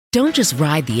Don't just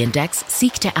ride the index,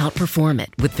 seek to outperform it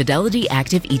with Fidelity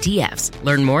Active ETFs.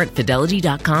 Learn more at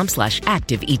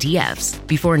fidelity.com/active ETFs.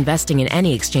 Before investing in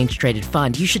any exchange-traded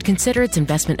fund, you should consider its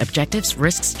investment objectives,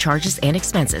 risks, charges, and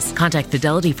expenses. Contact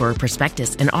Fidelity for a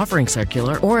prospectus, an offering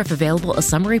circular, or if available, a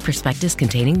summary prospectus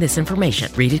containing this information.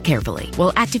 Read it carefully.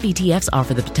 While active ETFs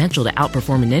offer the potential to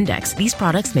outperform an index, these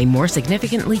products may more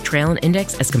significantly trail an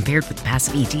index as compared with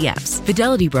passive ETFs.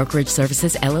 Fidelity Brokerage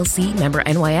Services, LLC, member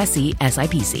NYSE,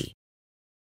 SIPC.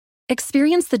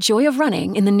 Experience the joy of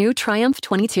running in the new Triumph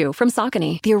 22 from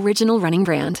Saucony, the original running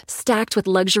brand. Stacked with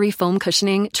luxury foam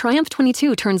cushioning, Triumph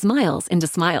 22 turns miles into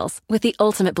smiles with the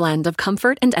ultimate blend of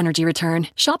comfort and energy return.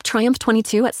 Shop Triumph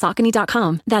 22 at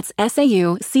Saucony.com. That's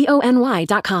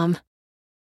SAUCONY.com.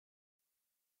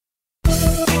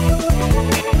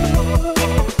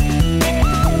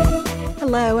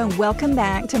 Hello and welcome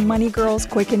back to Money Girl's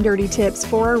Quick and Dirty Tips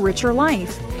for a Richer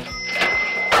Life.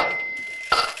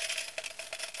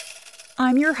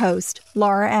 I'm your host,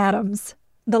 Laura Adams.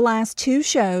 The last two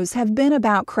shows have been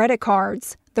about credit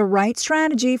cards, the right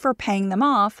strategy for paying them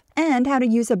off, and how to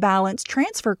use a balance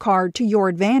transfer card to your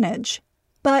advantage.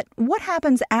 But what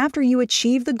happens after you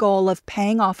achieve the goal of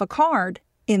paying off a card?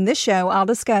 In this show, I'll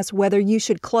discuss whether you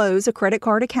should close a credit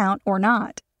card account or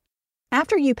not.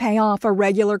 After you pay off a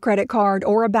regular credit card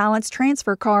or a balance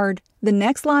transfer card, the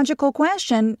next logical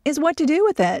question is what to do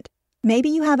with it. Maybe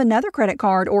you have another credit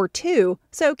card or two,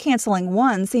 so canceling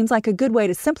one seems like a good way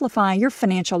to simplify your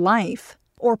financial life.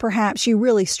 Or perhaps you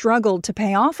really struggled to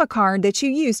pay off a card that you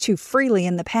used too freely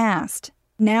in the past.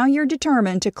 Now you're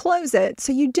determined to close it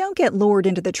so you don't get lured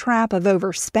into the trap of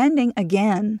overspending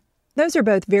again. Those are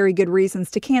both very good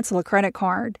reasons to cancel a credit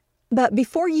card. But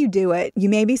before you do it, you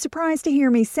may be surprised to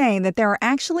hear me say that there are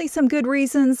actually some good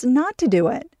reasons not to do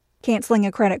it. Canceling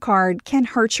a credit card can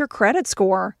hurt your credit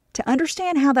score. To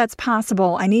understand how that's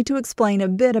possible, I need to explain a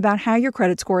bit about how your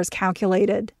credit score is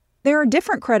calculated. There are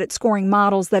different credit scoring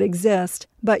models that exist,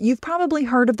 but you've probably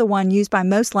heard of the one used by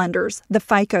most lenders, the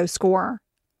FICO score.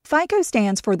 FICO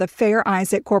stands for the Fair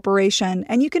Isaac Corporation,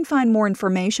 and you can find more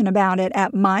information about it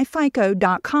at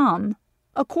myfico.com.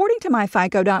 According to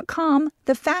myfico.com,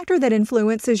 the factor that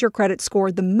influences your credit score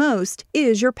the most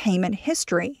is your payment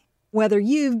history. Whether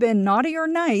you've been naughty or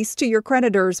nice to your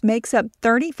creditors makes up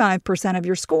 35% of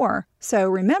your score, so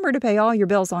remember to pay all your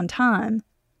bills on time.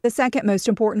 The second most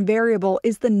important variable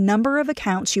is the number of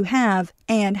accounts you have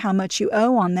and how much you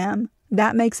owe on them.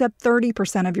 That makes up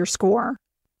 30% of your score.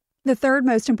 The third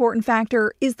most important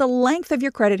factor is the length of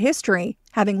your credit history.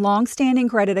 Having long-standing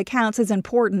credit accounts is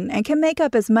important and can make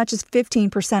up as much as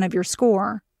 15% of your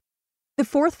score. The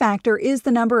fourth factor is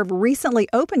the number of recently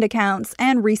opened accounts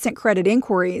and recent credit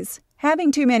inquiries.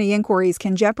 Having too many inquiries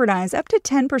can jeopardize up to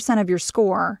 10% of your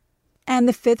score. And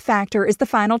the fifth factor is the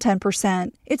final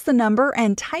 10%. It's the number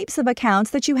and types of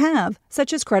accounts that you have,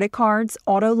 such as credit cards,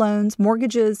 auto loans,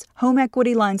 mortgages, home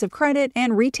equity lines of credit,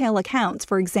 and retail accounts,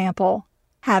 for example.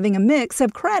 Having a mix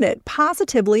of credit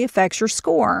positively affects your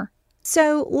score.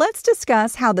 So let's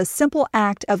discuss how the simple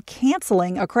act of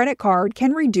canceling a credit card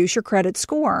can reduce your credit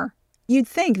score. You'd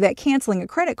think that canceling a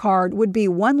credit card would be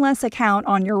one less account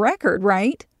on your record,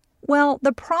 right? Well,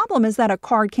 the problem is that a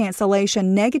card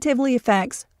cancellation negatively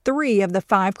affects 3 of the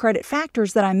 5 credit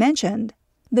factors that I mentioned.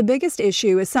 The biggest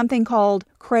issue is something called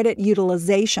credit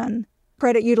utilization.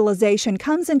 Credit utilization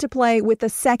comes into play with the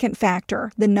second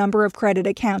factor, the number of credit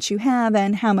accounts you have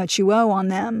and how much you owe on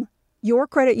them. Your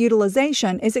credit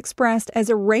utilization is expressed as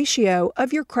a ratio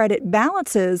of your credit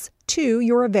balances to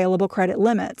your available credit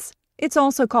limits. It's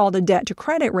also called a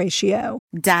debt-to-credit ratio.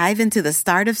 Dive into the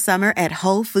start of summer at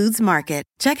Whole Foods Market.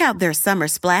 Check out their Summer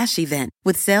Splash event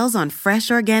with sales on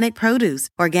fresh organic produce,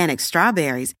 organic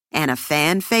strawberries, and a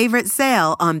fan-favorite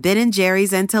sale on Ben &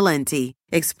 Jerry's and Talenti.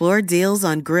 Explore deals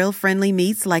on grill-friendly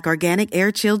meats like organic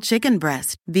air-chilled chicken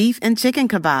breast, beef and chicken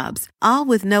kebabs, all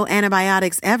with no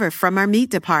antibiotics ever from our meat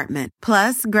department.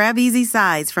 Plus, grab easy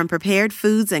sides from prepared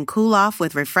foods and cool off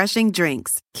with refreshing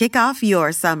drinks. Kick off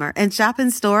your summer and shop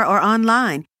in store or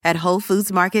online at Whole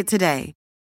Foods Market today.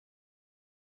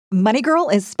 Money Girl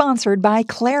is sponsored by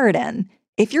Claritin.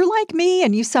 If you're like me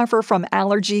and you suffer from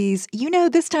allergies, you know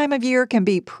this time of year can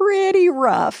be pretty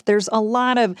rough. There's a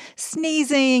lot of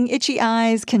sneezing, itchy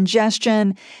eyes,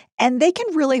 congestion, and they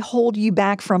can really hold you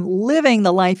back from living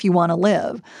the life you want to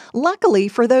live. Luckily,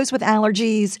 for those with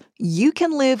allergies, you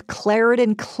can live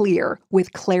Claritin Clear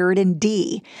with Claritin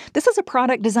D. This is a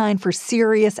product designed for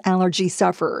serious allergy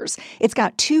sufferers. It's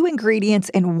got 2 ingredients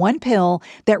in one pill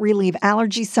that relieve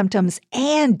allergy symptoms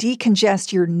and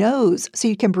decongest your nose so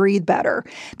you can breathe better.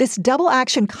 This double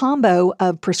action combo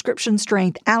of prescription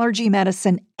strength allergy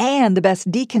medicine and the best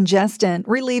decongestant,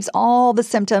 relieves all the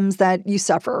symptoms that you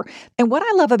suffer. And what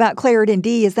I love about Claritin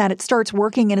D is that it starts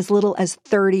working in as little as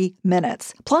 30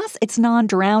 minutes. Plus, it's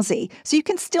non-drowsy, so you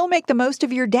can still make the most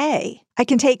of your day. I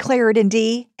can take Claritin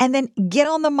D and then get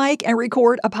on the mic and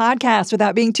record a podcast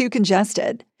without being too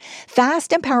congested.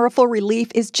 Fast and powerful relief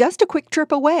is just a quick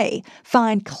trip away.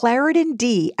 Find Claritin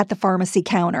D at the pharmacy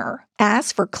counter.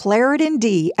 Ask for Claritin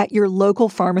D at your local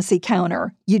pharmacy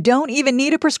counter. You don't even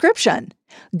need a prescription.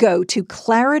 Go to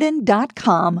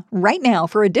Claritin.com right now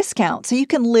for a discount so you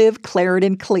can live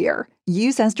Claritin Clear.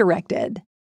 Use as directed.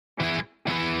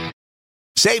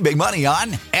 Save big money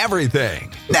on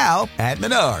everything. Now at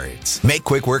Menards. Make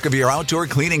quick work of your outdoor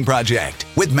cleaning project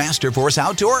with Masterforce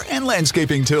outdoor and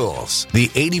landscaping tools. The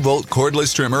 80-volt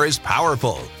cordless trimmer is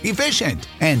powerful, efficient,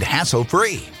 and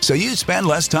hassle-free. So you spend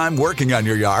less time working on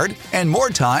your yard and more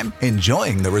time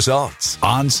enjoying the results.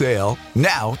 On sale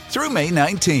now through May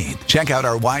 19th. Check out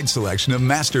our wide selection of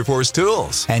Masterforce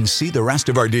tools and see the rest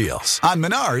of our deals on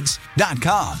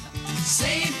Menards.com.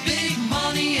 Save big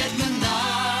money at Menards.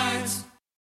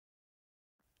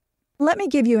 Let me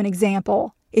give you an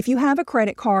example. If you have a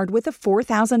credit card with a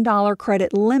 $4,000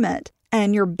 credit limit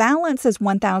and your balance is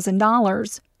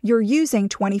 $1,000, you're using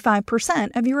 25%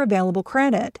 of your available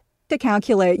credit. To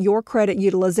calculate your credit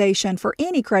utilization for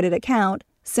any credit account,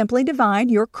 simply divide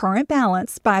your current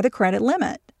balance by the credit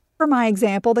limit. For my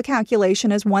example, the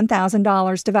calculation is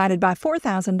 $1,000 divided by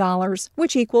 $4,000,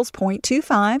 which equals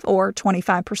 0.25 or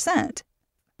 25%.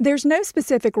 There's no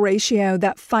specific ratio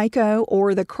that FICO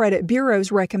or the credit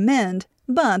bureaus recommend,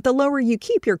 but the lower you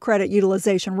keep your credit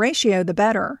utilization ratio, the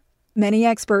better. Many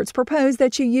experts propose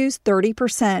that you use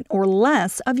 30% or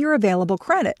less of your available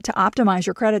credit to optimize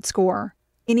your credit score.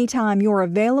 Anytime your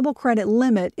available credit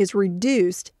limit is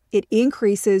reduced, it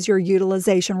increases your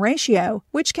utilization ratio,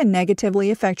 which can negatively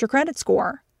affect your credit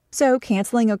score. So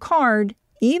canceling a card,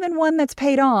 even one that's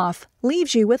paid off,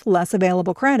 leaves you with less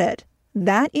available credit.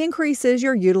 That increases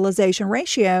your utilization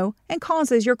ratio and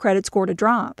causes your credit score to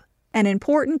drop. An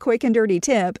important quick and dirty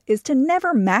tip is to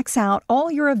never max out all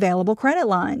your available credit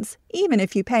lines, even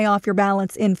if you pay off your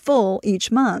balance in full each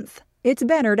month. It's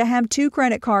better to have 2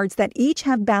 credit cards that each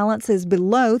have balances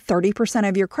below 30%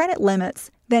 of your credit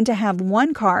limits than to have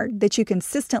one card that you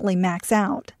consistently max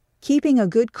out. Keeping a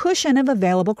good cushion of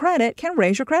available credit can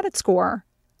raise your credit score.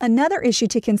 Another issue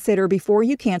to consider before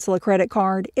you cancel a credit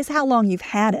card is how long you've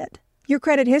had it. Your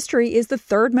credit history is the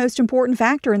third most important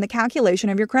factor in the calculation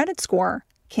of your credit score.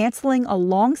 Canceling a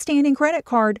long-standing credit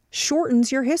card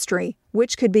shortens your history,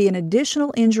 which could be an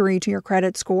additional injury to your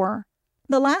credit score.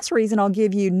 The last reason I'll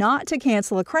give you not to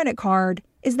cancel a credit card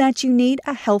is that you need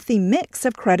a healthy mix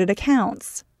of credit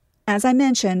accounts. As I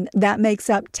mentioned, that makes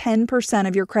up 10%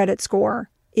 of your credit score.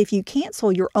 If you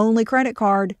cancel your only credit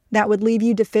card, that would leave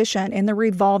you deficient in the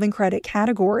revolving credit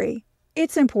category.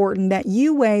 It's important that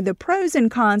you weigh the pros and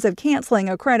cons of canceling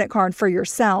a credit card for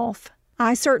yourself.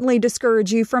 I certainly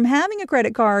discourage you from having a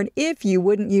credit card if you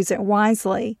wouldn't use it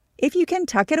wisely. If you can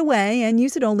tuck it away and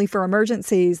use it only for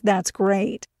emergencies, that's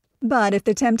great. But if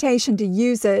the temptation to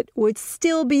use it would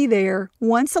still be there,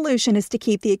 one solution is to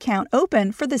keep the account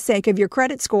open for the sake of your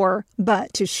credit score,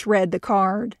 but to shred the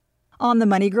card. On the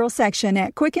Money Girl section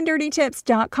at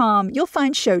quickanddirtytips.com, you'll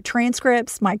find show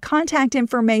transcripts, my contact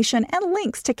information, and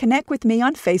links to connect with me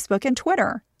on Facebook and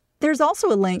Twitter. There's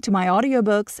also a link to my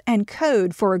audiobooks and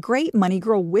code for a great Money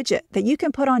Girl widget that you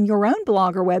can put on your own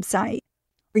blog or website.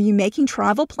 Are you making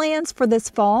travel plans for this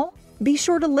fall? Be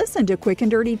sure to listen to Quick and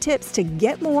Dirty Tips to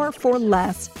get more for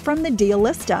less from the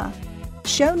Dealista.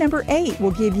 Show number 8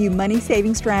 will give you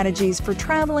money-saving strategies for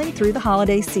traveling through the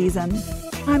holiday season.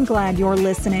 I'm glad you're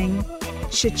listening.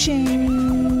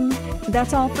 Cha-ching!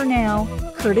 That's all for now,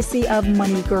 courtesy of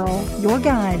Money Girl, your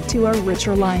guide to a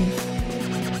richer life.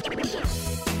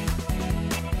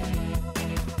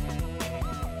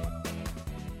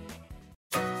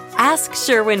 Ask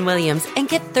Sherwin-Williams and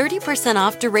get 30%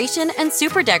 off Duration and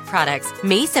Super Deck products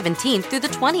May 17th through the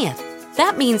 20th.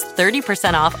 That means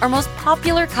 30% off our most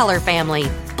popular color family,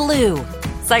 blue.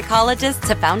 Psychologists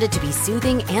have found it to be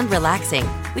soothing and relaxing,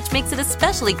 which makes it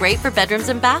especially great for bedrooms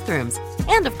and bathrooms.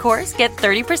 And of course, get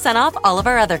 30% off all of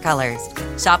our other colors.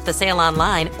 Shop the sale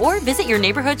online or visit your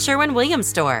neighborhood Sherwin-Williams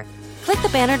store. Click the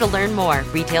banner to learn more.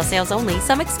 Retail sales only.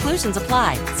 Some exclusions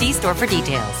apply. See store for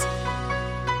details.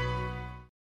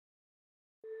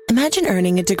 Imagine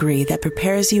earning a degree that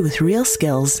prepares you with real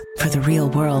skills for the real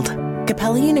world.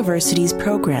 Capella University's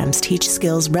programs teach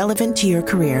skills relevant to your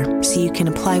career so you can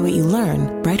apply what you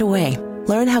learn right away.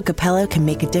 Learn how Capella can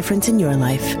make a difference in your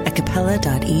life at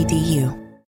capella.edu.